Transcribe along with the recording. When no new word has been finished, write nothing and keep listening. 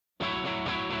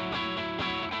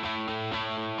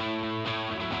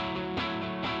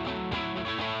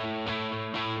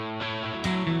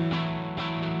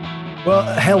Well,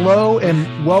 hello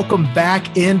and welcome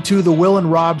back into the Will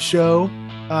and Rob Show.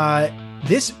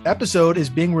 This episode is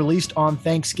being released on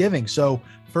Thanksgiving. So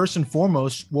first and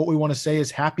foremost, what we want to say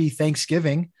is happy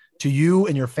Thanksgiving to you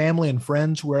and your family and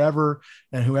friends, wherever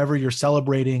and whoever you're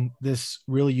celebrating this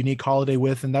really unique holiday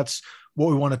with. And that's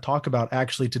what we want to talk about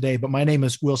actually today. But my name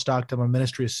is Will Stockton. I'm a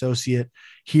ministry associate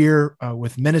here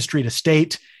with Ministry to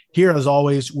State, here as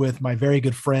always with my very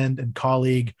good friend and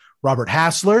colleague, Robert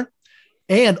Hassler.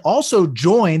 And also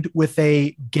joined with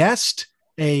a guest,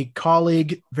 a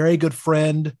colleague, very good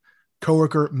friend,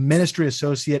 coworker, ministry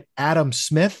associate, Adam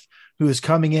Smith, who is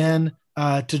coming in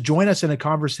to join us in a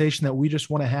conversation that we just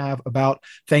want to have about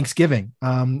Thanksgiving.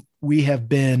 We have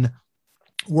been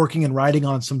working and writing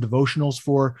on some devotionals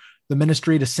for the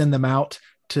ministry to send them out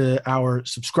to our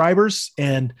subscribers.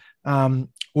 And what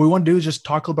we want to do is just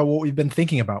talk about what we've been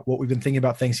thinking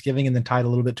about Thanksgiving, and then tie it a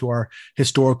little bit to our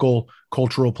historical,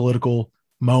 cultural, political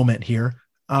moment here.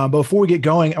 But before we get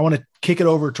going, I want to kick it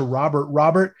over to Robert.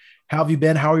 Robert, how have you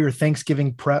been? How are your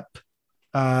Thanksgiving prep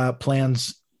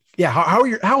plans? Yeah,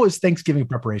 how is Thanksgiving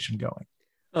preparation going?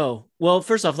 Oh, well,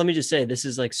 first off, let me just say this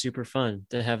is like super fun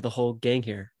to have the whole gang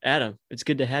here. Adam, it's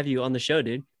good to have you on the show,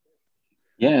 dude.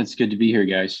 Yeah, it's good to be here,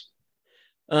 guys.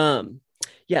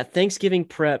 Yeah, Thanksgiving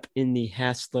prep in the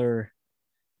Hassler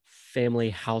family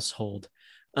household.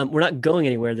 We're not going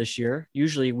anywhere this year.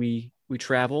 Usually we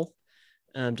travel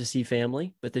to see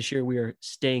family, but this year we are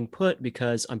staying put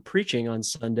because I'm preaching on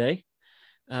Sunday.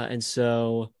 And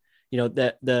so,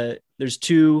 there's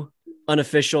two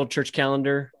unofficial church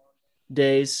calendar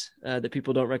days that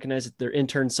people don't recognize. They're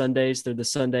intern Sundays. They're the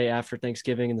Sunday after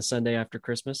Thanksgiving and the Sunday after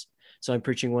Christmas. So I'm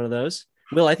preaching one of those.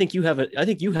 Will, I think you have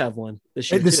one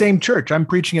this year. At the same church. I'm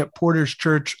preaching at Porter's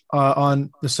Church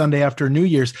on the Sunday after New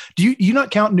Year's. Do you not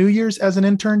count New Year's as an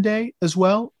intern day as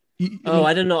well?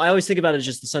 I don't know. I always think about it as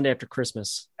just the Sunday after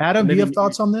Christmas. Adam, do you have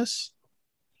thoughts on this?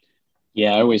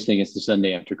 Yeah, I always think it's the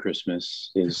Sunday after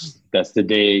Christmas. That's the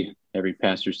day every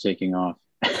pastor's taking off.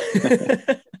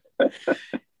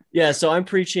 Yeah, so I'm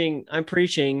preaching,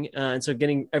 and so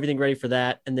getting everything ready for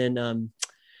that, and then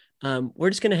we're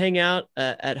just going to hang out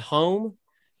at home,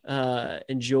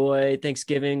 enjoy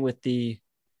Thanksgiving with the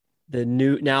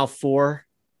new now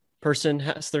 4-person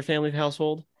Hassler family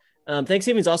household.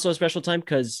 Thanksgiving is also a special time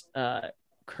because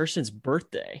Kirsten's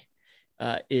birthday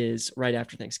is right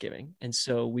after Thanksgiving. And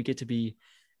so we get to be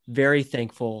very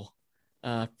thankful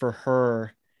for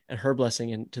her and her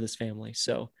blessing into this family.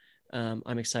 So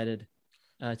I'm excited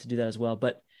to do that as well.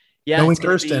 But yeah, knowing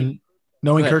Kirsten's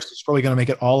probably going to make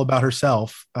it all about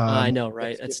herself. I know,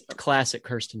 right? That's classic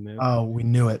Kirsten move. Oh, we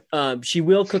knew it. She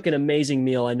will cook an amazing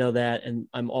meal. I know that. And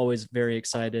I'm always very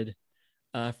excited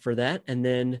for that. And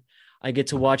then I get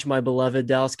to watch my beloved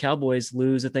Dallas Cowboys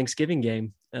lose a Thanksgiving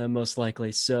game, most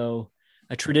likely. So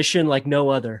a tradition like no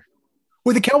other.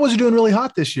 Well, the Cowboys are doing really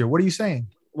hot this year. What are you saying?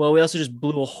 Well, we also just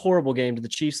blew a horrible game to the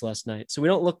Chiefs last night, so we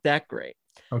don't look that great.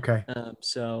 Okay.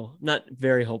 So not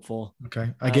very hopeful.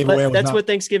 Okay. That's what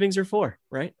Thanksgivings are for,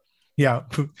 right? Yeah.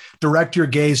 Direct your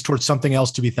gaze towards something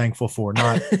else to be thankful for,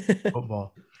 not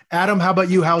football. Adam, how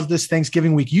about you? How's this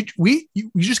Thanksgiving week?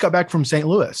 You just got back from St.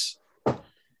 Louis.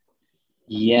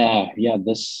 Yeah.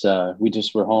 We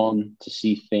just were home to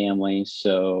see family.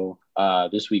 So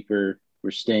this week we're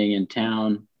staying in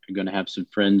town. We're going to have some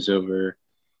friends over.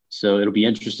 So it'll be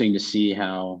interesting to see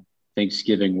how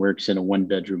Thanksgiving works in a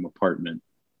 1-bedroom apartment.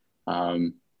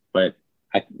 But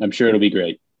I'm sure it'll be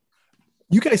great.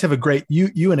 You guys have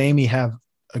you and Amy have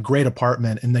a great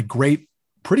apartment and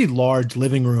pretty large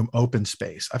living room open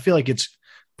space. I feel like it's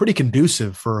pretty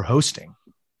conducive for hosting.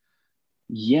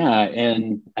 Yeah.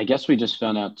 And I guess we just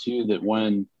found out too that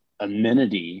one of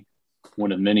many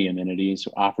amenities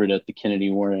offered at the Kennedy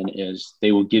Warren is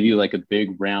they will give you like a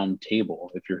big round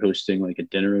table if you're hosting like a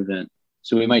dinner event.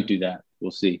 So we might do that.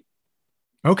 We'll see.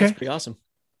 Okay. That's pretty awesome.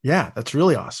 Yeah, that's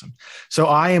really awesome. So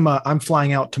I'm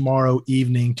flying out tomorrow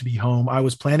evening to be home. I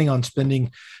was planning on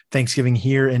spending Thanksgiving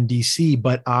here in DC,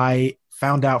 but I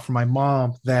found out from my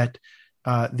mom that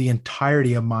the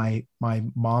entirety of my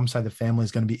mom's side of the family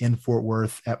is going to be in Fort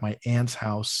Worth at my aunt's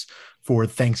house for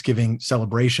Thanksgiving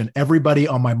celebration. Everybody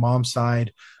on my mom's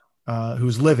side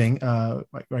who's living,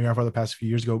 my grandfather passed a few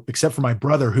years ago, except for my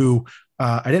brother who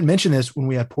I didn't mention this when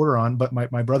we had Porter on, but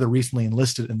my brother recently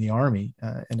enlisted in the Army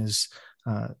and is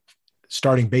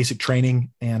starting basic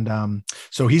training. And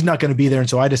so he's not going to be there. And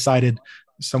so I decided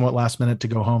somewhat last minute to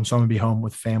go home. So I'm gonna be home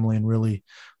with family and really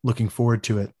looking forward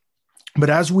to it. But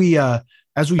as we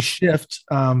shift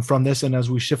from this and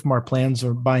as we shift from our plans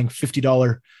of buying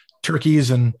 $50 turkeys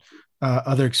and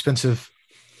other expensive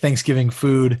Thanksgiving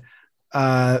food,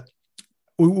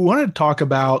 we wanted to talk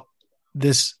about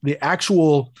the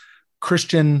actual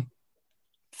Christian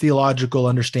theological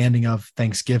understanding of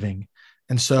Thanksgiving.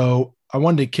 And so I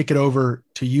wanted to kick it over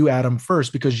to you, Adam,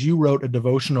 first, because you wrote a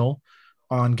devotional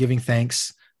on giving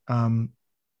thanks,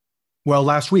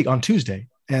 last week on Tuesday.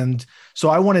 And so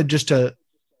I wanted just to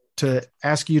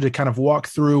ask you to kind of walk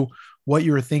through what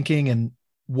you were thinking and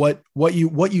what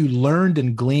you learned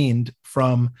and gleaned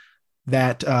from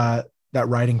that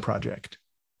writing project.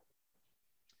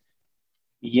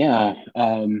 Yeah.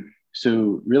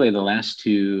 So really the last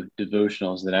two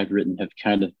devotionals that I've written have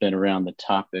kind of been around the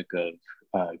topic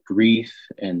of grief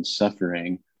and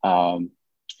suffering. And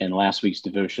last week's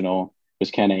devotional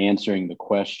was kind of answering the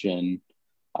question,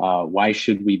 why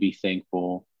should we be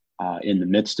thankful in the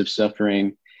midst of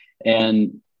suffering?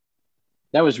 And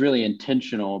that was really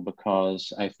intentional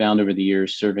because I found over the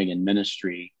years serving in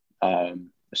ministry,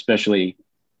 especially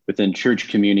within church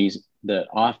communities, that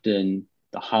often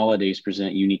the holidays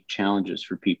present unique challenges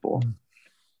for people.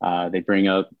 They bring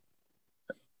up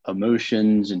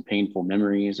emotions and painful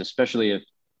memories, especially if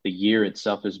the year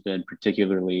itself has been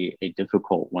particularly a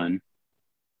difficult one.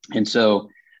 And so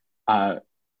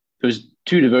those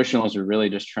two devotionals are really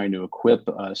just trying to equip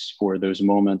us for those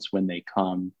moments when they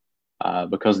come,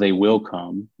 because they will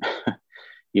come,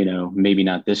 maybe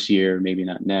not this year, maybe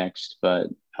not next, but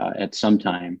at some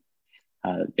time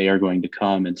they are going to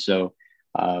come. And so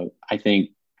I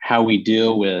think how we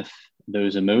deal with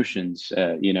those emotions,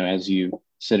 as you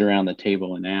sit around the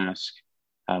table and ask,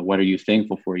 what are you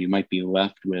thankful for? You might be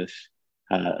left with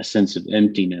a sense of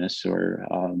emptiness, or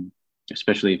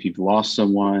especially if you've lost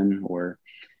someone or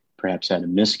perhaps had a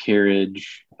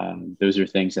miscarriage. Those are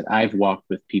things that I've walked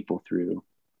with people through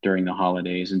during the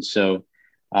holidays. And so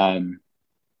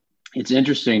it's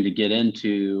interesting to get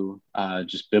into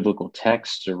just biblical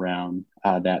texts around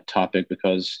that topic,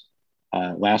 because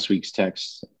last week's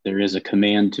text, there is a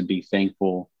command to be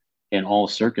thankful in all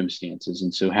circumstances.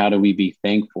 And so how do we be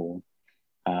thankful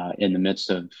in the midst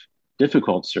of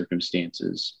difficult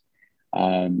circumstances?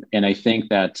 And I think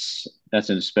that's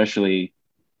an especially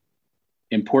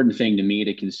important thing to me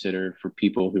to consider for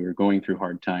people who are going through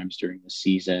hard times during the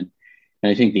season. And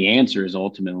I think the answer is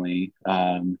ultimately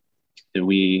that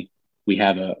we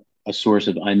have a source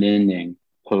of unending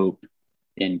hope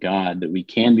in God, that we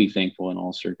can be thankful in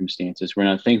all circumstances. We're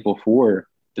not thankful for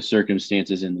the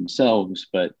circumstances in themselves,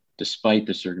 but despite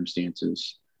the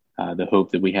circumstances, the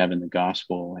hope that we have in the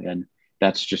gospel. And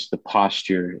that's just the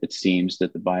posture, it seems,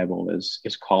 that the Bible is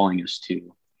calling us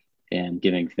to, and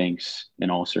giving thanks in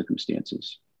all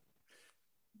circumstances.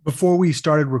 Before we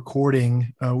started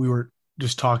recording, we were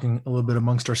just talking a little bit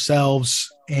amongst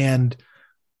ourselves. And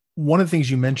one of the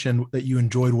things you mentioned that you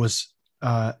enjoyed was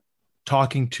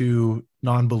talking to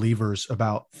non-believers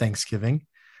about Thanksgiving,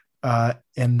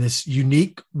 and this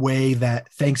unique way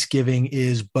that Thanksgiving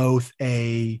is both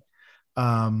it's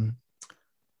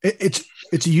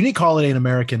a unique holiday in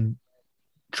American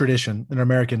tradition, in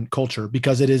American culture,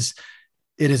 because it is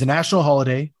a national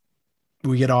holiday.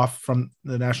 We get off from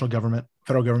the national government,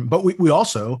 federal government, but we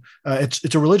also,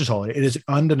 it's a religious holiday. It is an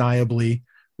undeniably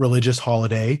religious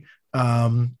holiday.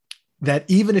 That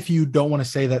even if you don't want to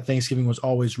say that Thanksgiving was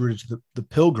always rooted to the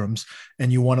Pilgrims,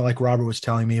 and you want to, like Robert was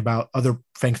telling me about other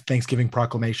Thanksgiving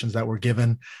proclamations that were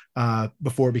given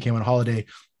before it became a holiday,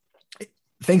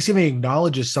 Thanksgiving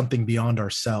acknowledges something beyond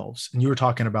ourselves. And you were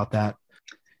talking about that.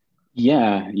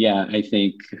 Yeah. I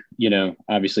think,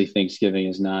 obviously Thanksgiving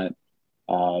is not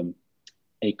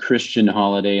a Christian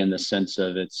holiday in the sense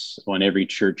of it's on every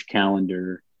church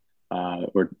calendar,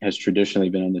 or has traditionally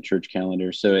been on the church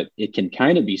calendar. So it can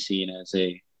kind of be seen as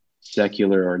a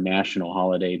secular or national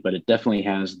holiday, but it definitely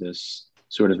has this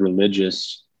sort of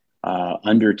religious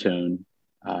undertone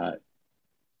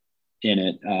in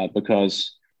it,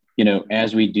 because,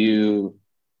 as we do,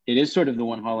 it is sort of the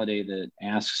one holiday that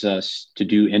asks us to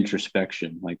do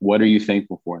introspection. Like, what are you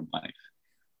thankful for in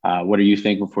life? What are you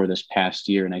thankful for this past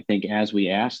year? And I think as we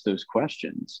ask those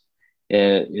questions,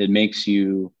 it makes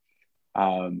you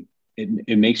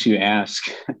it makes you ask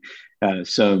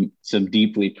some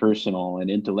deeply personal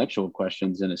and intellectual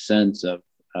questions, in a sense of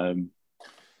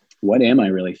what am I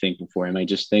really thankful for? Am I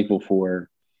just thankful for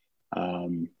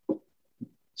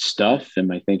stuff?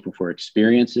 Am I thankful for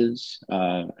experiences?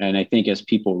 And I think as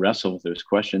people wrestle with those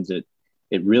questions, it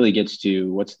really gets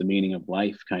to what's the meaning of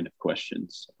life kind of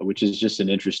questions, which is just an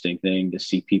interesting thing to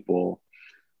see people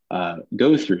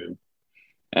go through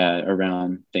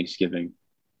around Thanksgiving.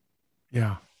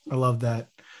 Yeah, I love that.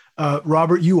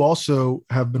 Robert, you also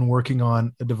have been working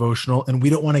on a devotional, and we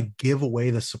don't want to give away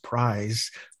the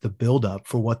surprise, the buildup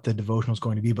for what the devotional is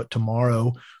going to be. But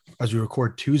tomorrow, as we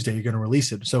record Tuesday, you're going to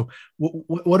release it. So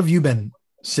what have you been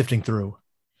sifting through?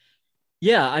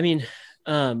 Yeah, I mean,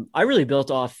 I really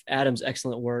built off Adam's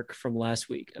excellent work from last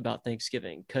week about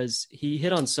Thanksgiving because he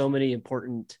hit on so many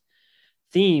important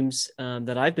themes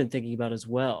that I've been thinking about as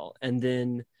well. And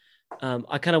then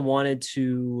I kind of wanted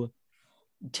to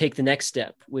take the next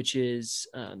step, which is,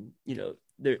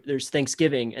 there's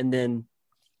Thanksgiving and then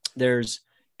there's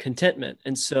contentment.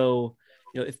 And so,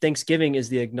 if Thanksgiving is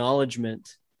the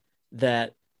acknowledgement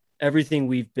that everything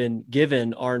we've been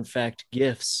given are in fact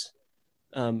gifts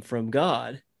from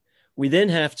God, we then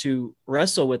have to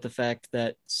wrestle with the fact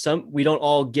that we don't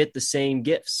all get the same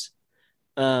gifts.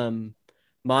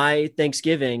 My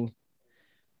Thanksgiving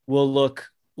will look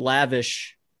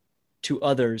lavish to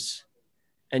others,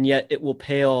 and yet it will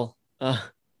pale.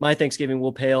 My Thanksgiving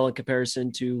will pale in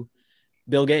comparison to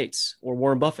Bill Gates or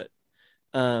Warren Buffett.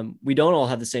 We don't all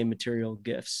have the same material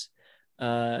gifts.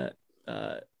 I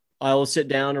will sit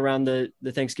down around the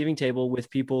Thanksgiving table with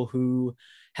people who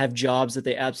have jobs that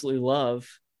they absolutely love,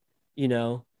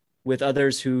 with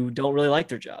others who don't really like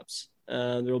their jobs.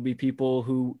 There will be people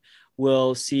who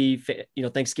will see,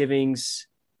 Thanksgivings,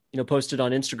 posted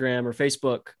on Instagram or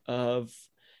Facebook of,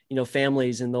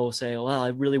 families, and they'll say, well, I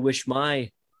really wish my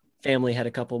family had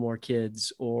a couple more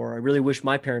kids, or I really wish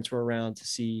my parents were around to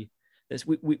see this.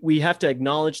 We have to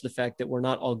acknowledge the fact that we're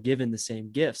not all given the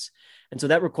same gifts. And so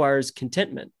that requires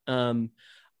contentment. Of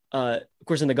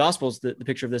course, in the Gospels, the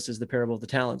picture of this is the parable of the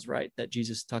talents, right? That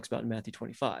Jesus talks about in Matthew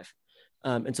 25.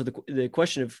 And so the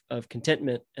question of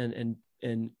contentment and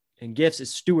gifts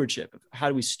is stewardship. How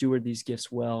do we steward these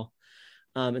gifts well?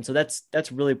 And so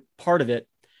that's really part of it.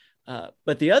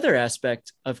 But the other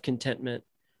aspect of contentment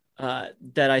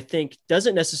that I think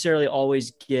doesn't necessarily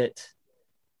always get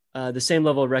the same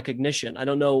level of recognition. I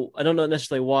don't know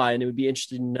necessarily why, and it would be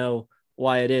interesting to know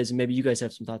why it is. And maybe you guys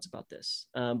have some thoughts about this.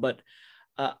 But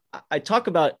I talk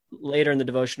about later in the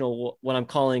devotional what I'm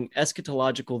calling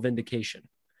eschatological vindication,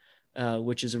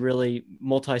 which is a really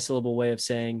multi-syllable way of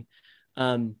saying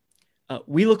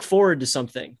we look forward to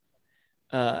something.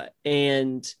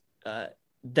 And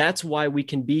that's why we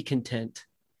can be content,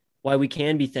 why we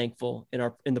can be thankful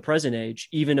in the present age,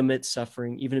 even amidst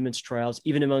suffering, even amidst trials,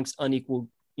 even amongst unequal,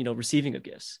 receiving of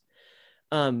gifts.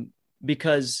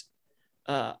 Because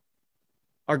our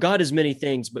God is many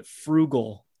things, but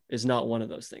frugal is not one of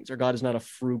those things. Our God is not a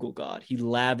frugal God. He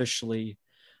lavishly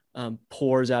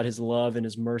pours out his love and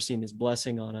his mercy and his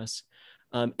blessing on us.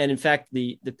 And in fact,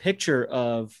 the picture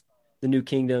of the new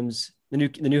kingdoms, the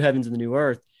new heavens and the new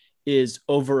earth is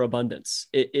overabundance.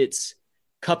 It's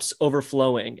cups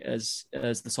overflowing, as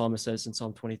the psalmist says in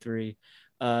Psalm 23.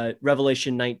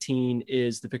 Revelation 19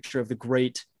 is the picture of the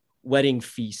great wedding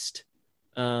feast.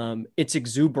 It's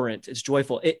exuberant. It's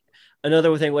joyful.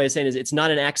 Another way of saying is it's not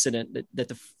an accident that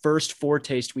the first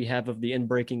foretaste we have of the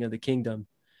inbreaking of the kingdom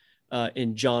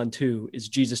in John 2 is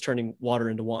Jesus turning water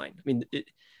into wine. I mean,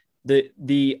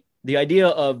 the idea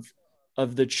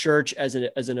of the church as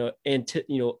a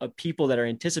people that are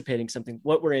anticipating something.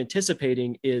 What we're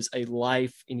anticipating is a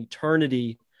life in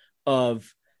eternity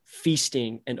of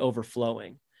feasting and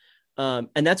overflowing. And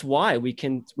that's why we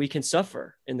can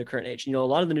suffer in the current age. A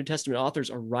lot of the New Testament authors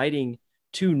are writing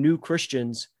to new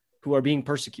Christians who are being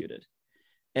persecuted.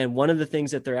 And one of the things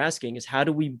that they're asking is, how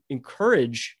do we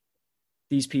encourage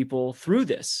these people through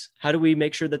this? How do we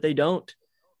make sure that they don't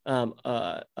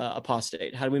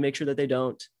apostate? How do we make sure that they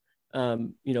don't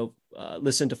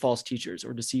listen to false teachers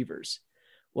or deceivers?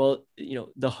 Well,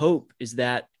 the hope is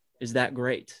that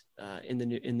great in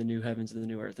the new heavens and the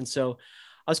new earth. And so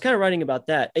I was kind of writing about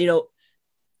that,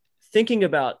 thinking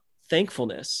about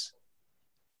thankfulness.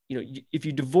 If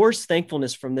you divorce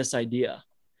thankfulness from this idea,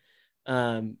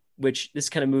 which this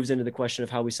kind of moves into the question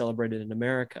of how we celebrate it in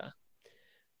America.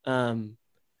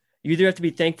 You either have to be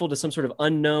thankful to some sort of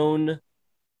unknown,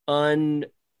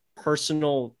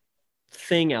 unpersonal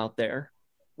thing out there,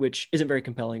 which isn't very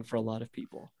compelling for a lot of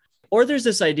people. Or there's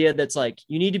this idea that's like,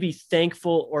 you need to be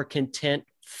thankful or content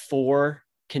for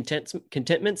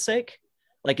contentment's sake.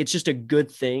 Like, it's just a good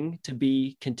thing to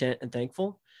be content and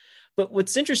thankful. But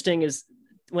what's interesting is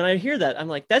when I hear that, I'm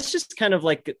like, that's just kind of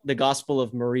like the gospel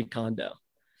of Marie Kondo.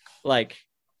 Like,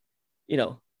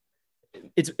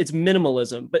 it's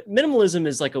minimalism, but minimalism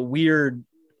is like a weird,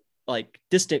 like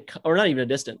distant, or not even a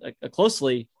distant, a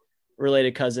closely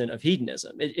related cousin of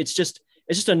hedonism. It's just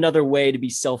another way to be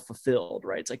self-fulfilled,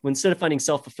 right? It's like, instead of finding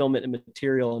self-fulfillment in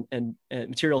material and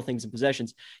material things and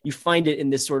possessions, you find it in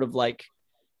this sort of like,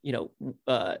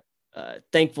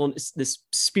 thankfulness, this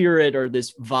spirit or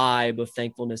this vibe of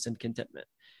thankfulness and contentment.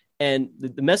 And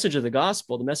the message of the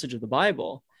gospel, the message of the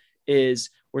Bible, is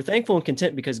we're thankful and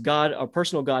content because God, our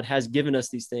personal God, has given us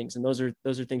these things. And those are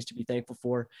things to be thankful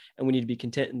for. And we need to be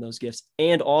content in those gifts.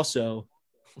 And also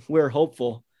we're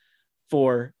hopeful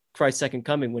for Christ's second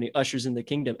coming when he ushers in the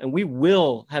kingdom. And we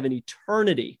will have an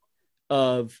eternity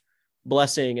of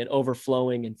blessing and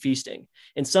overflowing and feasting.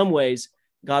 In some ways,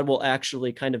 God will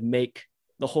actually kind of make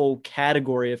the whole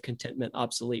category of contentment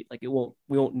obsolete. Like we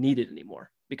won't need it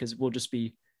anymore because we'll just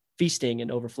be feasting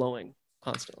and overflowing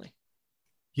constantly.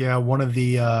 Yeah. One of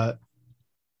the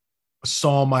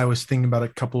Psalm I was thinking about a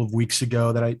couple of weeks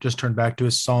ago that I just turned back to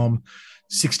is Psalm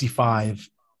 65.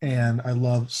 And I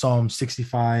love Psalm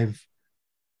 65.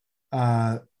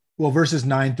 Verses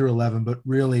 9 through 11, but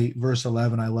really verse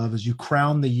 11 I love is you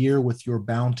crown the year with your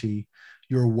bounty.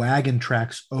 Your wagon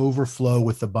tracks overflow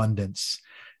with abundance.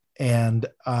 And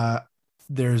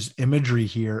there's imagery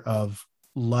here of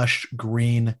lush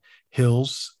green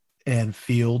hills and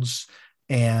fields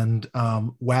and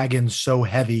wagons so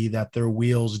heavy that their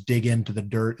wheels dig into the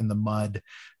dirt and the mud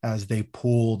as they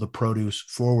pull the produce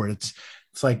forward. It's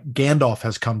like Gandalf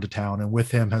has come to town, and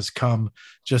with him has come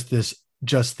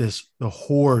the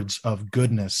hordes of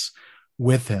goodness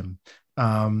with him.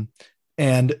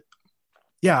 And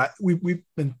yeah, we've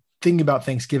been thinking about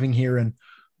Thanksgiving here and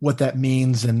what that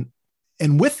means. And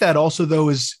with that also though,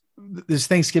 is this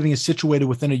Thanksgiving is situated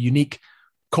within a unique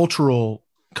cultural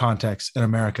context in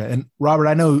America. And Robert,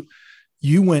 I know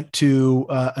you went to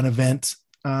an event.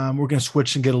 We're going to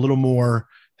switch and get a little more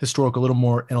historical, a little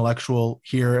more intellectual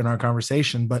here in our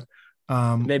conversation, but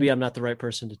maybe I'm not the right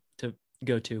person to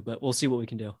go to, but we'll see what we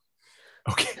can do.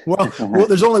 Okay. Well,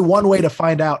 there's only one way to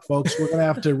find out, folks. We're going to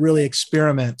have to really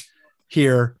experiment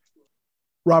here.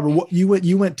 Robert, you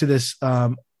went to this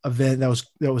event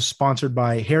that was sponsored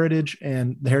by Heritage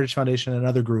and the Heritage Foundation and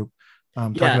another group.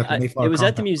 It was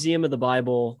at the Museum of the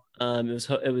Bible.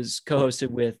 It was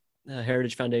co-hosted with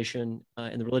Heritage Foundation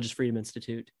and the Religious Freedom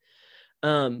Institute.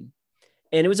 And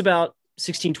it was about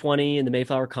 1620 and the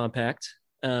Mayflower Compact,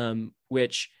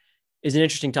 which is an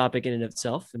interesting topic in and of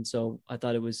itself. And so I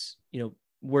thought it was,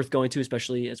 worth going to,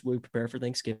 especially as we prepare for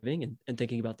Thanksgiving and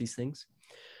thinking about these things.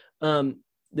 The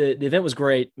event was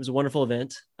great. It was a wonderful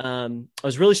event. I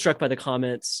was really struck by the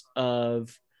comments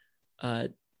of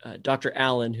Dr.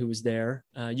 Allen, who was there.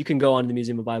 You can go on to the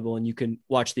Museum of the Bible and you can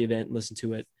watch the event and listen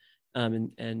to it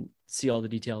and see all the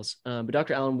details. But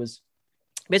Dr. Allen was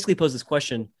basically posed this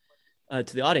question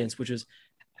to the audience, which was,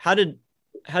 how did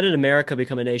America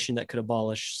become a nation that could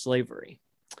abolish slavery?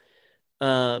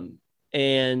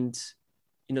 And,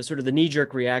 sort of the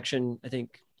knee-jerk reaction, I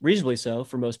think reasonably so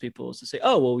for most people, is to say,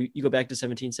 oh, well, you go back to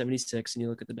 1776 and you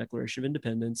look at the Declaration of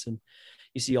Independence and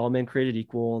you see all men created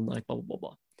equal and like blah, blah, blah,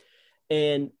 blah.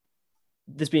 And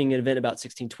this being an event about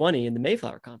 1620 and the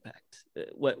Mayflower Compact,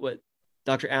 what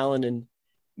Dr. Allen and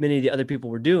many of the other people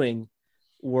were doing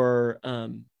were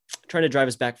trying to drive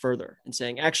us back further and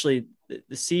saying, actually,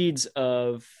 the seeds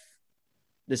of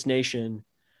this nation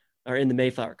are in the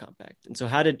Mayflower Compact. And so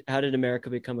how did America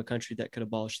become a country that could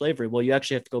abolish slavery? Well, you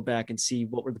actually have to go back and see,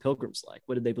 what were the Pilgrims like?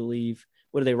 What did they believe?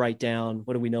 What did they write down?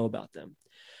 What do we know about them?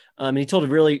 And he told a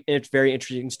very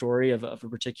interesting story of a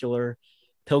particular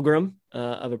pilgrim,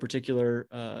 of a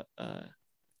particular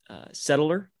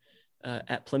settler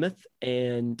at Plymouth,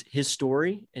 and his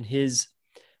story and his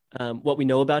what we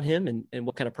know about him and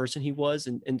what kind of person he was,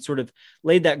 and sort of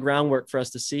laid that groundwork for us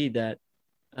to see that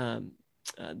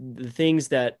the things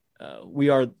that we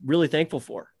are really thankful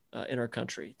for in our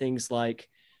country, things like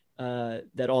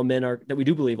that we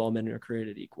do believe all men are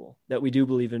created equal, that we do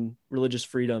believe in religious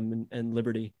freedom and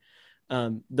liberty.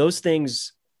 Those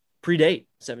things predate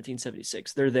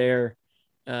 1776. They're there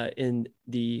in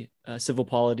the civil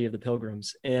polity of the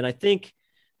Pilgrims. And I think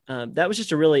that was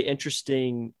just a really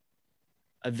interesting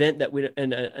event that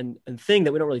and thing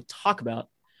that we don't really talk about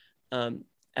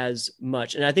as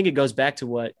much. And I think it goes back to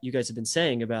what you guys have been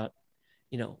saying about,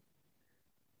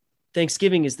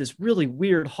 Thanksgiving is this really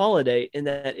weird holiday in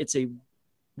that it's a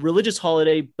religious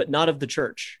holiday, but not of the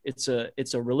church. It's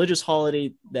a religious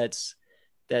holiday that's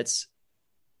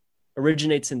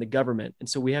originates in the government. And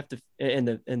so we have to, and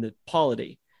the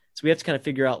polity. So we have to kind of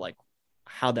figure out like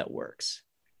how that works.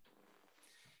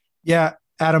 Yeah.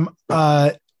 Adam,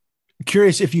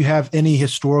 curious if you have any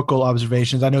historical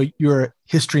observations. I know you're a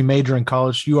history major in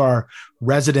college. You are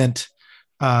resident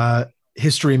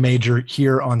history major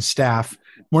here on staff.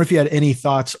 More if you had any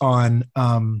thoughts on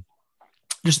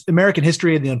just American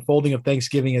history and the unfolding of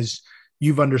Thanksgiving as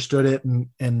you've understood it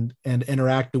and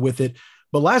interacted with it.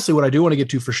 But lastly, what I do want to get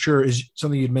to for sure is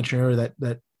something you'd mentioned earlier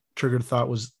that triggered thought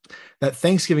was that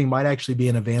Thanksgiving might actually be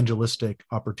an evangelistic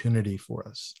opportunity for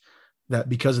us. that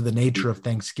because of the nature of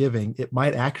Thanksgiving, it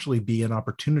might actually be an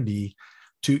opportunity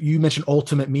you mentioned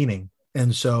ultimate meaning.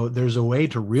 And so there's a way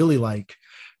to really like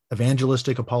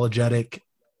evangelistic, apologetic,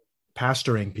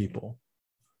 pastoring people.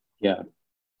 Yeah.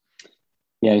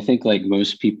 Yeah. I think like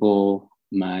most people,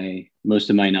 most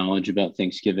of my knowledge about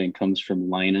Thanksgiving comes from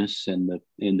Linus and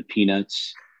the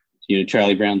Peanuts,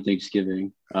 Charlie Brown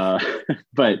Thanksgiving.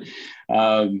 But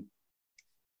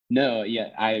no,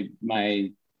 yeah,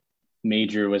 my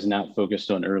major was not focused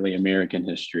on early American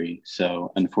history.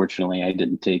 So unfortunately, I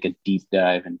didn't take a deep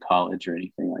dive in college or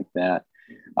anything like that.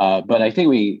 But I think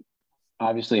we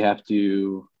obviously have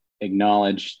to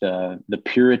acknowledge the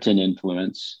Puritan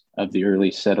influence of the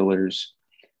early settlers.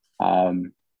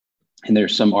 And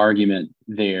there's some argument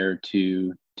there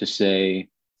to say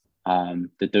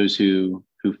that those who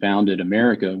founded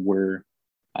America were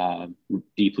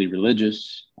deeply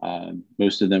religious.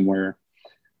 Most of them were,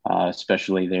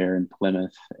 especially there in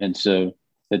Plymouth. And so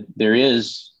that there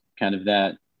is kind of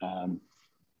that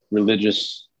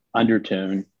religious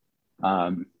undertone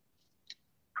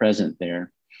present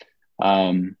there.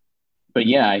 But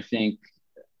yeah, I think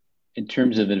in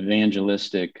terms of an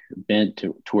evangelistic bent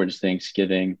towards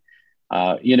Thanksgiving,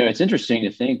 it's interesting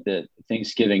to think that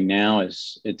Thanksgiving now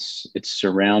it's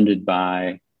surrounded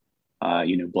by,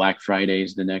 Black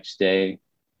Fridays the next day.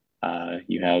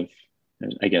 You have,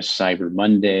 I guess, Cyber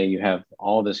Monday. You have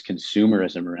all this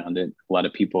consumerism around it. A lot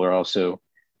of people are also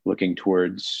looking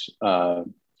towards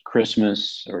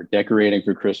Christmas or decorating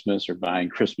for Christmas or buying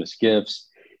Christmas gifts.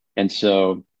 And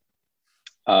so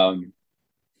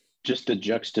just the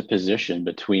juxtaposition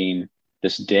between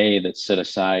this day that's set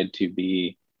aside to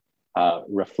be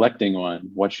reflecting on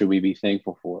what should we be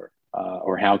thankful for,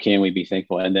 or how can we be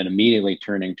thankful, and then immediately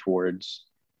turning towards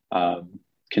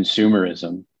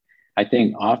consumerism. I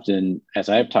think often, as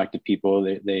I've talked to people,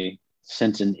 they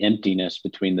sense an emptiness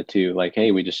between the two. Like,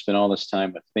 hey, we just spent all this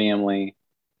time with family,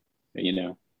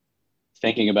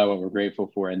 thinking about what we're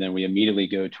grateful for, and then we immediately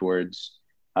go towards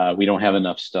we don't have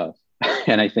enough stuff.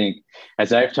 And I think,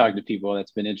 as I've talked to people,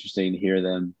 that's been interesting to hear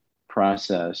them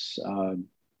process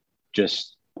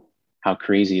just how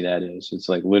crazy that is. It's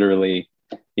like literally,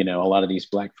 a lot of these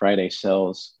Black Friday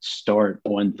sales start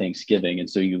on Thanksgiving, and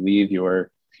so you leave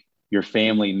your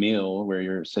family meal where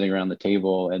you're sitting around the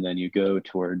table, and then you go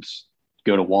to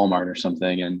Walmart or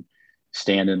something and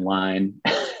stand in line.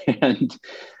 and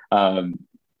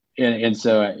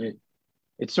so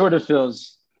it sort of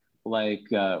feels like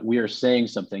we are saying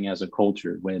something as a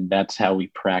culture when that's how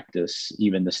we practice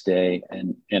even this day.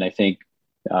 And I think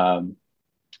a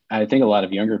lot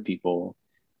of younger people,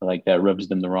 like, that rubs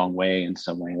them the wrong way in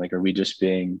some way. Like, are we just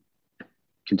being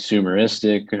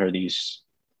consumeristic? Are these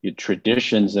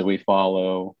traditions that we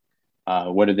follow?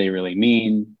 What do they really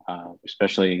mean?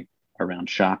 Especially around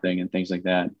shopping and things like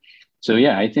that. So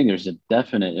yeah, I think there's a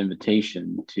definite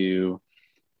invitation to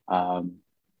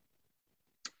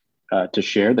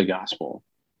share the gospel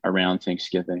around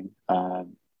Thanksgiving.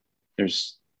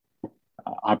 There's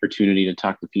opportunity to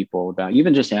talk to people about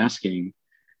even just asking,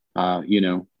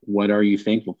 what are you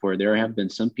thankful for? There have been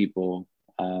some people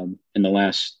in the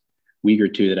last week or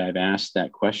two that I've asked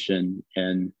that question,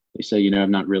 and they say, I've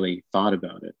not really thought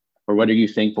about it. Or what are you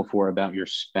thankful for about your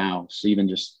spouse, even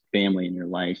just family in your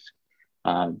life?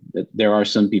 There are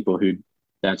some people who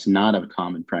that's not a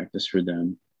common practice for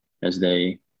them as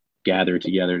they gather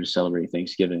together to celebrate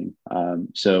Thanksgiving.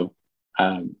 So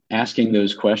asking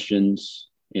those questions,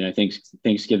 I think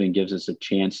Thanksgiving gives us a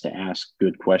chance to ask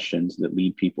good questions that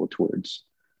lead people towards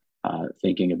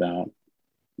thinking about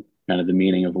kind of the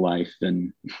meaning of life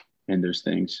and those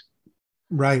things.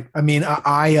 Right. I mean,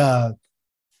 I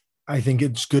think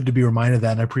it's good to be reminded of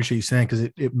that, and I appreciate you saying it, because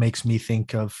it makes me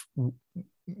think of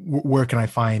where can I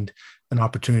find an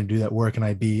opportunity to do that? Where can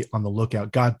I be on the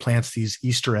lookout? God plants these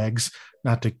Easter eggs,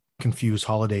 not to confuse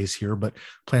holidays here, but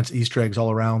plants Easter eggs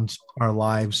all around our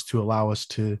lives to allow us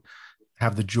to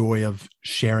have the joy of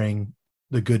sharing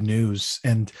the good news.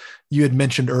 And you had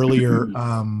mentioned earlier,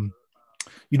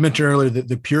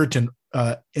 the Puritan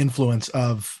influence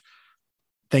of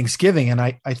Thanksgiving. And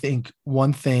I think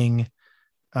one thing,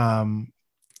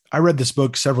 I read this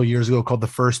book several years ago called The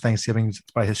First Thanksgiving. It's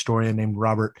by a historian named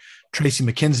Robert Tracy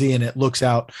McKenzie. And it looks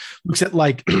at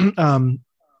like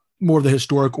more of the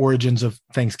historic origins of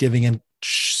Thanksgiving and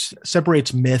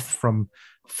separates myth from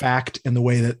fact in the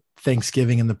way that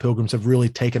Thanksgiving and the Pilgrims have really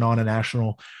taken on a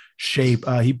national shape.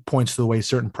 He points to the way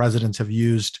certain presidents have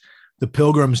used the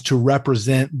Pilgrims to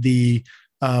represent the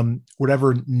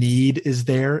whatever need is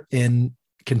there in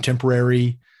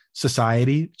contemporary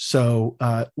society. So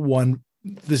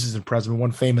this is a president,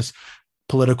 one famous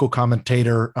political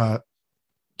commentator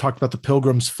talked about the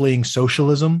Pilgrims fleeing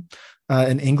socialism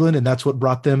in England, and that's what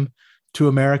brought them to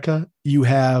America. You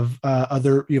have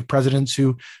presidents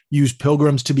who use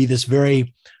Pilgrims to be this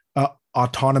very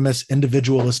autonomous,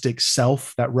 individualistic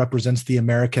self that represents the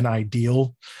American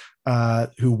ideal,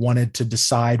 who wanted to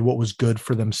decide what was good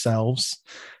for themselves.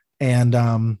 And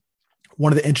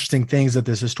one of the interesting things that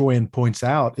this historian points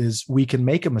out is we can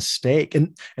make a mistake,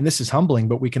 and this is humbling,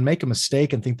 but we can make a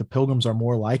mistake and think the Pilgrims are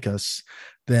more like us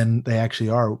than they actually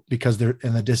are, because they're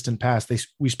in the distant past.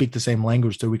 We speak the same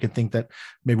language, so we can think that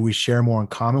maybe we share more in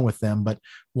common with them. But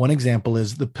one example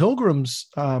is the Pilgrims.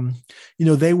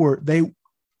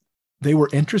 They were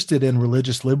interested in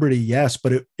religious liberty, yes,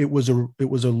 but it was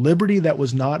a liberty that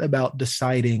was not about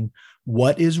deciding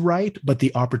what is right, but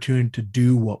the opportunity to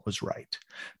do what was right.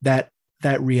 That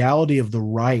reality of the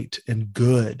right and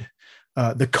good,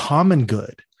 the common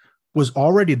good, was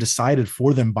already decided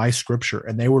for them by Scripture,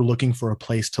 and they were looking for a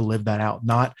place to live that out,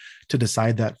 not to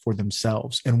decide that for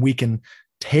themselves. And we can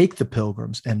take the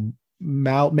Pilgrims and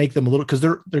make them a little, because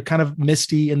they're kind of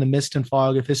misty in the mist and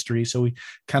fog of history, so we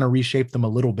kind of reshape them a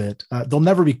little bit. They'll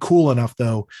never be cool enough,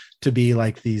 though, to be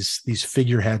like these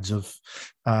figureheads of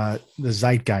the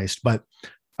zeitgeist, but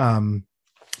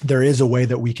there is a way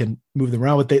that we can move them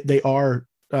around. But they are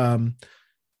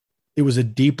it was a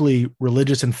deeply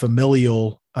religious and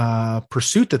familial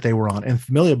pursuit that they were on, and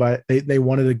familial by they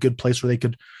wanted a good place where they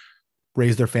could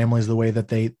raise their families the way that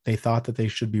they thought that they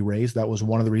should be raised. That was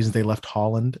one of the reasons they left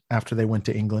Holland after they went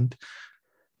to England.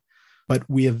 But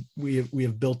we have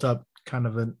built up kind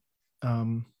of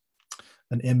an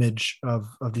image of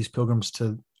these Pilgrims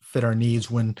to fit our needs,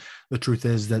 when the truth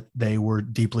is that they were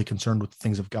deeply concerned with the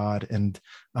things of God and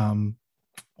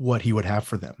what He would have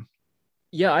for them.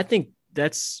 Yeah, I think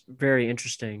that's very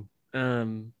interesting.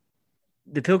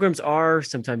 The Pilgrims are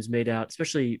sometimes made out,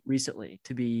 especially recently,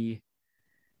 to be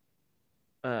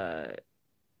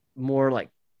more like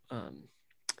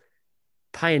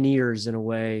pioneers in a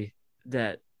way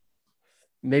that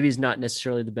maybe is not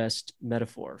necessarily the best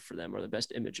metaphor for them or the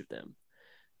best image of them.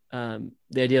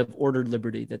 The idea of ordered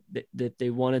liberty, that they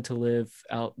wanted to live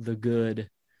out the good,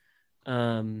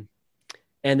 and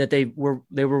that they were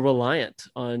reliant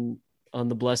on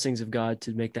the blessings of God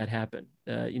to make that happen.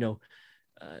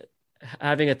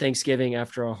 Having a Thanksgiving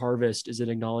after a harvest is an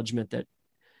acknowledgement that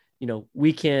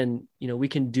we can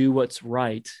do what's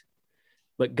right,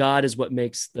 but God is what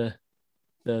makes the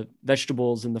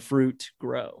vegetables and the fruit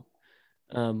grow.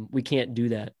 We can't do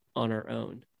that on our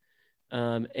own.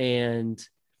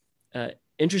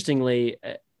 Interestingly,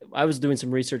 I was doing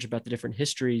some research about the different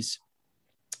histories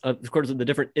of course, the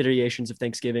different iterations of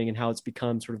Thanksgiving and how it's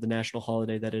become sort of the national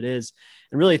holiday that it is.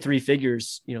 And really three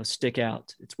figures, stick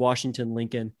out. It's Washington,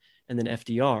 Lincoln, and then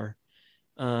FDR.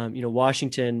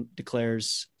 Washington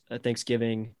declares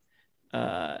Thanksgiving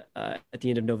at the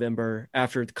end of November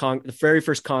after the very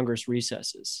first Congress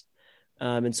recesses.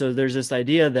 And so there's this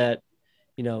idea that,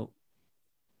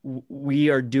 we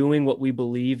are doing what we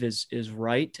believe is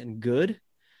right and good.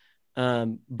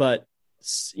 But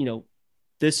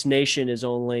this nation is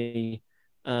only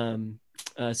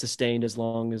sustained as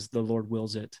long as the Lord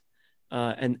wills it.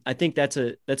 And I think that's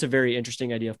a very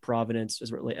interesting idea of providence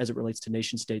as it relates to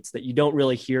nation states, that you don't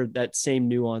really hear that same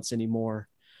nuance anymore.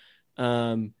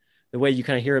 The way you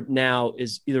kind of hear it now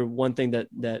is either one thing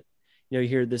that you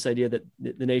hear this idea that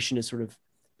the nation is sort of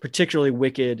particularly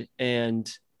wicked and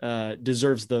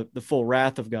deserves the full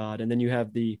wrath of God. And then you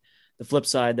have the flip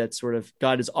side that sort of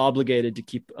God is obligated to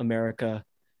keep America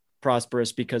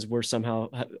prosperous because we're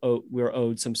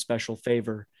owed some special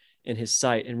favor in His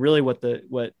sight. And really what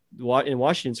in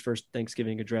Washington's first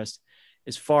Thanksgiving address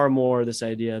is far more this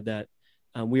idea that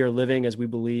we are living as we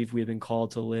believe we have been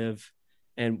called to live.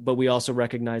 But we also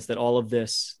recognize that all of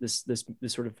this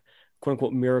sort of quote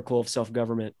unquote miracle of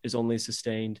self-government is only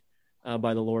sustained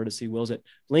by the Lord as He wills it.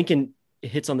 Lincoln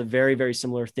hits on the very, very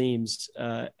similar themes.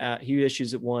 He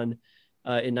issues one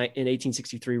in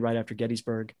 1863, right after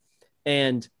Gettysburg.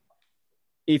 And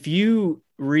if you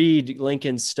read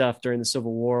Lincoln's stuff during the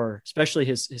Civil War, especially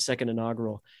his second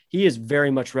inaugural, he is very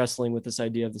much wrestling with this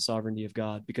idea of the sovereignty of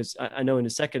God, because I know in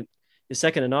his second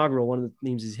inaugural, one of the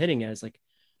themes he's hitting at is like,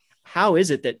 how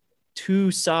is it that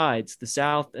two sides, the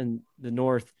South and the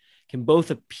North, can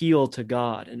both appeal to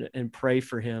God and pray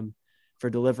for Him for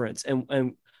deliverance?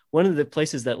 And one of the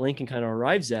places that Lincoln kind of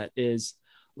arrives at is,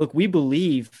 look, we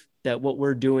believe that what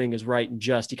we're doing is right and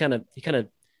just. He kind of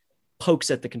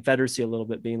pokes at the Confederacy a little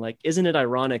bit, being like, isn't it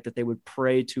ironic that they would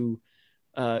pray to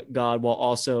God while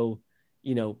also,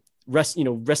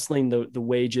 wrestling the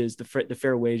wages, the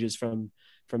fair wages from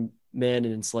men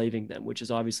and enslaving them, which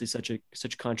is obviously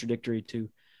such contradictory to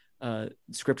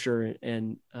Scripture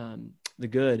and the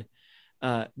good.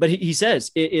 But he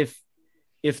says,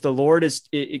 if the Lord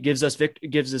gives us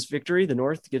victory, the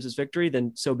North gives us victory,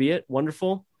 then so be it.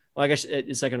 Wonderful. Well, I guess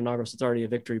it's second inaugural, so it's already a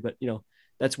victory. But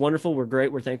that's wonderful. We're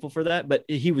great. We're thankful for that. But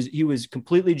he was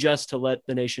completely just to let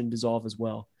the nation dissolve as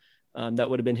well. That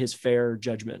would have been his fair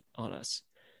judgment on us.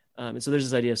 And so there's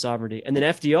this idea of sovereignty. And then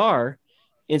FDR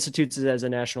institutes it as a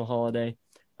national holiday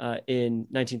in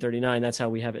 1939. That's how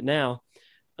we have it now.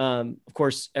 Of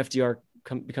course, FDR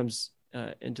becomes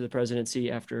into the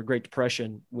presidency after a Great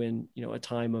Depression, when a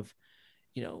time of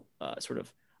sort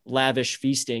of lavish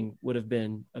feasting would have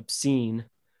been obscene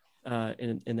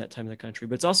in that time of the country.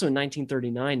 But it's also in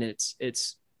 1939.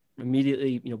 It's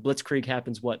immediately Blitzkrieg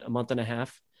happens a month and a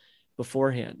half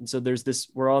beforehand, and so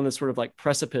we're on this sort of like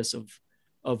precipice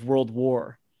of World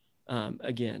War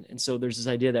again. And so there's this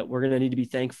idea that we're going to need to be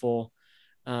thankful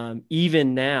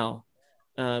even now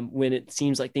when it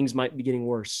seems like things might be getting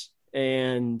worse.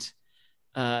 And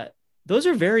those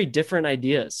are very different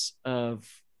ideas of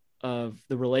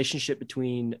the relationship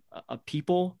between a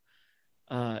people,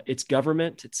 its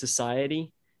government, its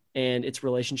society, and its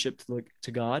relationship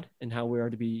to God, and how we are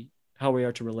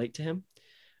to relate to Him.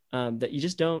 That you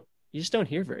just don't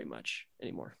hear very much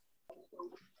anymore.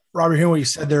 Robert, hearing what you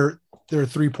said, there are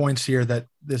 3 points here that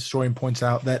this historian points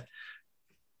out that,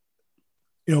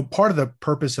 part of the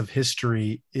purpose of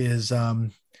history is,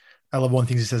 I love one of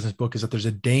the things he says in his book is that there's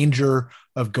a danger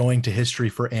of going to history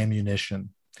for ammunition,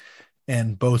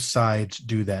 and both sides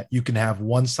do that. You can have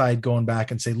one side going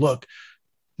back and say, look,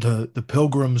 the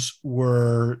Pilgrims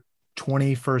were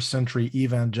 21st century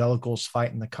evangelicals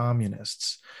fighting the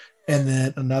communists. And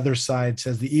then another side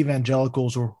says the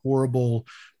evangelicals were horrible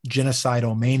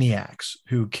genocidal maniacs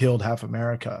who killed half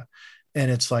America. And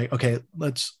it's like, okay,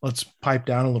 let's pipe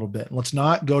down a little bit. Let's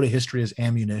not go to history as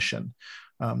ammunition.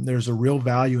 There's a real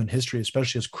value in history,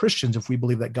 especially as Christians, if we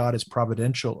believe that God is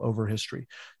providential over history,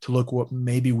 to look what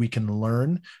maybe we can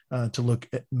learn, to look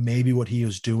at maybe what He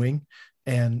is doing.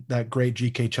 And that great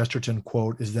G.K. Chesterton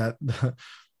quote is that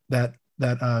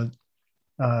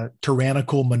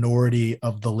tyrannical minority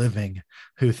of the living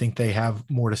who think they have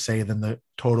more to say than the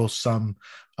total sum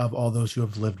of all those who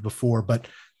have lived before. But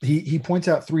he points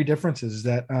out 3 differences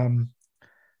that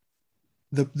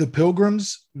the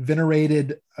Pilgrims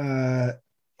venerated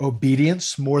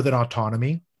obedience more than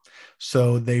autonomy.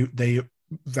 So they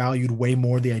valued way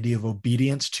more the idea of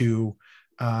obedience to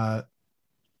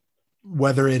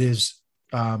whether it is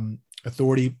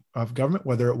authority of government,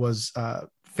 whether it was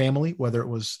family, whether it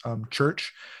was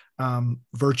church,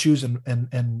 virtues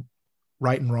and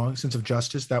right and wrong, sense of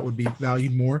justice, that would be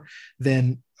valued more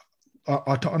than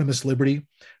autonomous liberty.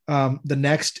 The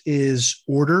next is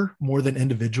order more than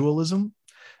individualism.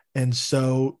 And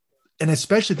so, and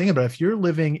especially think about it, if you're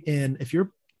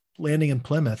landing in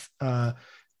Plymouth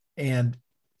and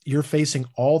you're facing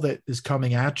all that is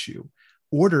coming at you,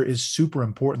 order is super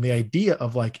important. The idea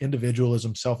of like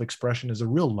individualism, self-expression is a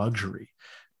real luxury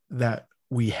that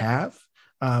we have.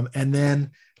 And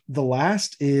then the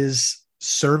last is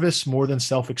service more than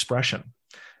self-expression.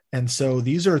 And so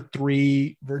these are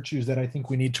 3 virtues that I think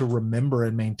we need to remember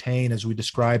and maintain as we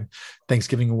describe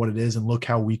Thanksgiving and what it is, and look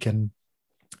how we can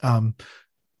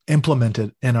implement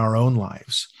it in our own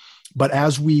lives. But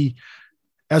as we've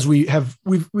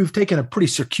taken a pretty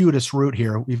circuitous route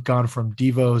here. We've gone from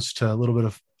devos to a little bit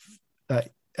of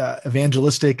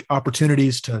evangelistic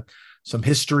opportunities to some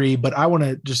history, but I want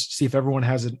to just see if everyone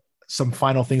has some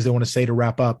final things they want to say to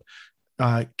wrap up.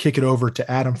 Kick it over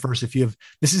to Adam first. If you have,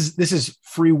 this is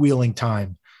freewheeling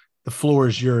time. The floor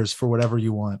is yours for whatever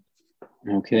you want.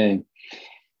 Okay.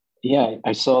 Yeah,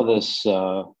 I saw this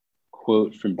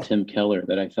quote from Tim Keller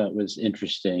that I thought was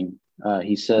interesting.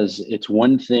 He says, "It's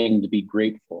one thing to be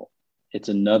grateful. It's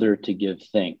another to give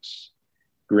thanks.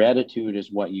 Gratitude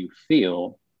is what you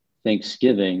feel.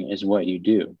 Thanksgiving is what you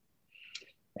do."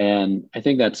 And I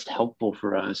think that's helpful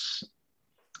for us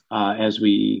as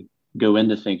we go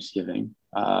into Thanksgiving.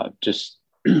 Just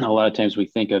a lot of times we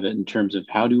think of it in terms of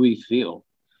how do we feel?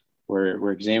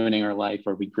 We're examining our life.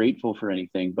 Are we grateful for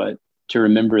anything? But to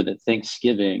remember that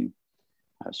Thanksgiving,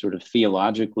 sort of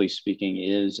theologically speaking,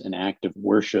 is an act of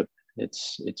worship.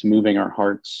 It's moving our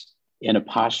hearts in a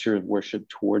posture of worship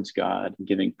towards God,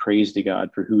 giving praise to God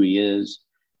for who He is,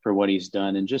 for what He's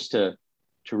done, and just to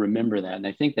remember that. And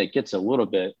I think that gets a little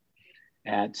bit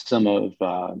at some of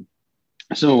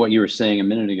what you were saying a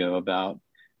minute ago about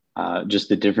just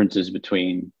the differences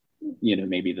between,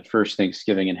 maybe the first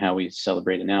Thanksgiving and how we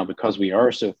celebrate it now, because we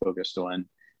are so focused on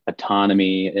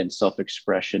autonomy and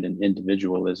self-expression and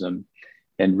individualism.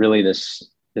 And really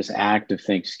this act of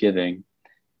Thanksgiving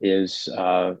is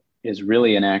is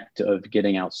really an act of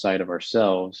getting outside of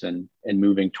ourselves and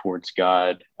moving towards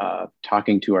God,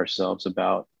 talking to ourselves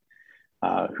about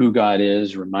who God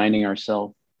is, reminding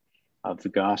ourselves of the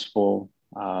gospel,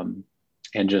 and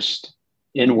just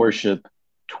in worship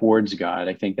towards God.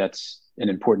 I think that's an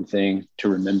important thing to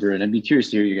remember. And I'd be curious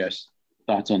to hear you guys'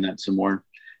 thoughts on that some more,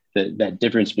 that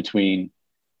difference between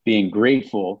being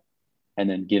grateful and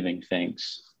then giving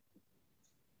thanks.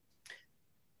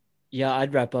 Yeah,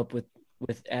 I'd wrap up with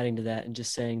adding to that and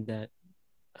just saying that,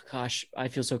 gosh, I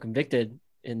feel so convicted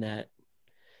in that,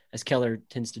 as Keller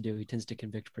tends to do. He tends to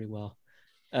convict pretty well.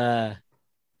 I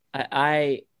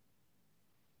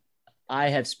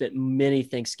have spent many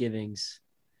Thanksgivings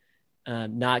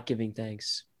not giving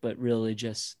thanks, but really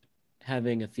just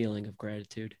having a feeling of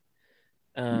gratitude.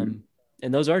 And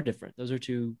those are different. Those are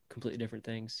two completely different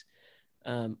things.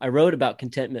 I wrote about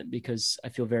contentment because I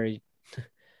feel very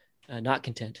not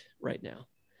content right now.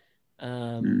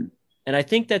 And I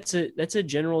think that's a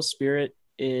general spirit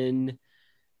in,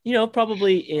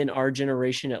 probably in our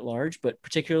generation at large, but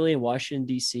particularly in Washington,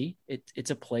 D.C.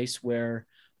 It's a place where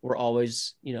we're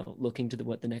always, looking to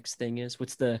what the next thing is.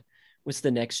 What's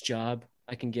the next job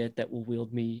I can get that will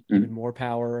wield me even more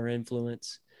power or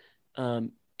influence?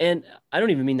 And I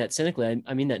don't even mean that cynically.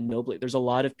 I mean that nobly. There's a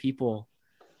lot of people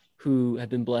who have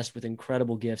been blessed with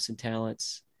incredible gifts and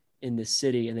talents in this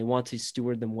city, and they want to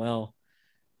steward them well.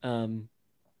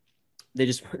 They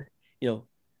just,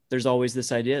 there's always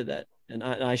this idea that, and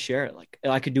I share it, like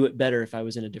I could do it better if I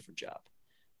was in a different job.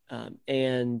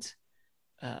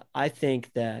 I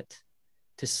think that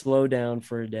to slow down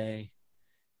for a day,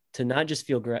 to not just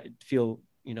feel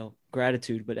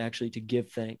gratitude, but actually to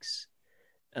give thanks,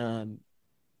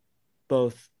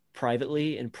 both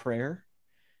privately in prayer,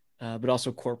 but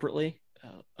also corporately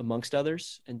amongst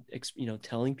others, and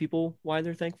telling people why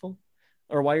they're thankful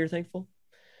or why you're thankful,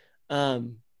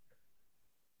 and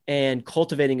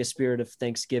cultivating a spirit of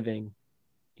thanksgiving,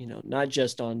 not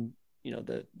just on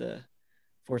the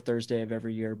fourth Thursday of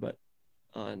every year, but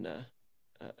on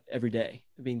every day,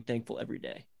 being thankful every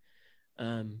day.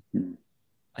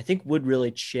 I think would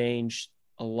really change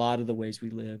a lot of the ways we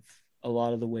live, a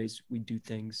lot of the ways we do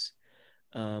things.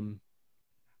 And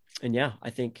yeah, I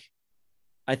think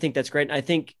that's great. And I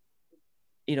think,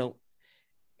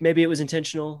 maybe it was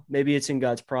intentional, maybe it's in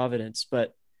God's providence,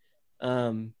 but,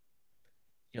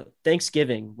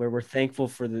 Thanksgiving, where we're thankful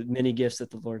for the many gifts that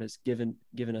the Lord has given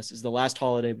us, is the last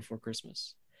holiday before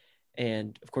Christmas.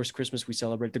 And of course, Christmas, we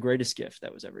celebrate the greatest gift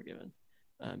that was ever given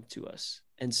to us.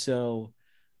 And so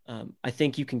I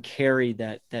think you can carry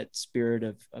that spirit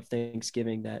of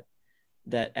Thanksgiving, that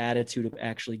attitude of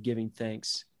actually giving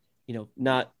thanks,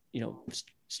 not,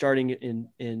 starting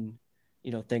in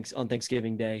thanks on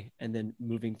Thanksgiving Day and then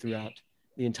moving throughout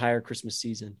the entire Christmas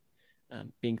season,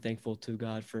 being thankful to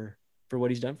God for what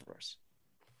he's done for us.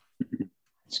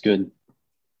 It's good.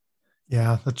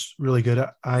 Yeah, that's really good.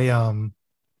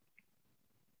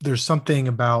 There's something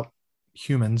about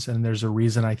humans, and there's a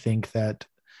reason I think that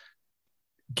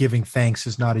giving thanks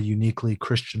is not a uniquely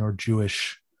Christian or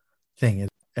Jewish thing.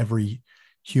 Every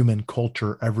human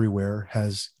culture everywhere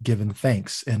has given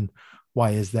thanks. And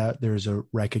why is that? There's a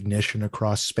recognition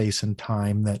across space and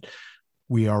time that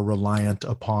we are reliant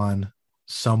upon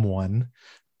someone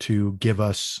to give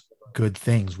us good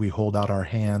things. We hold out our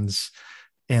hands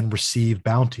and receive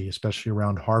bounty, especially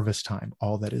around harvest time,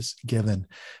 all that is given.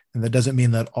 And that doesn't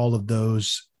mean that all of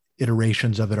those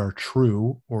iterations of it are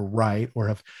true or right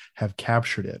or have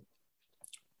captured it.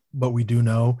 But we do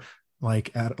know,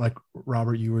 like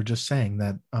Robert, you were just saying,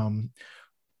 that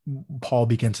Paul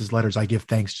begins his letters, I give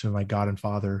thanks to my God and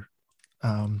Father,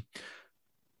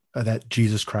 that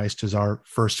Jesus Christ is our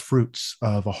first fruits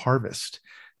of a harvest.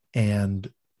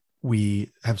 And we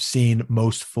have seen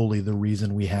most fully the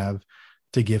reason we have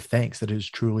to give thanks, that it has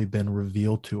truly been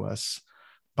revealed to us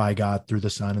by God through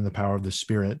the Son and the power of the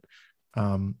Spirit,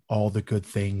 all the good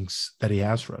things that he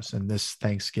has for us. And this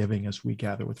Thanksgiving, as we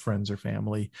gather with friends or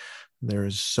family, there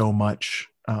is so much,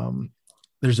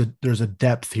 there's a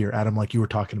depth here, Adam, like you were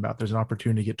talking about. There's an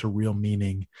opportunity to get to real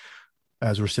meaning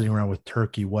as we're sitting around with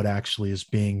turkey, what actually is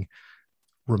being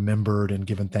remembered and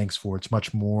given thanks for. It's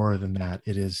much more than that.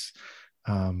 It is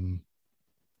real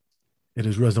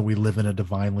that we live in a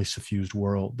divinely suffused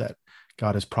world, that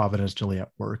God is providentially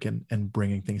at work and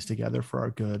bringing things together for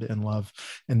our good and love.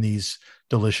 And these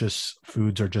delicious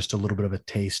foods are just a little bit of a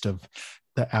taste of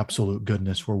the absolute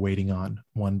goodness we're waiting on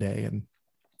one day. And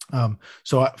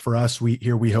so for us,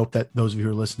 we hope that those of you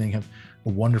who are listening have a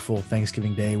wonderful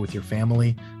Thanksgiving Day with your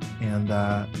family. And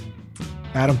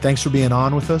Adam, thanks for being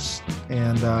on with us.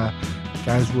 And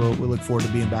guys, we'll look forward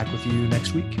to being back with you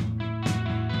next week.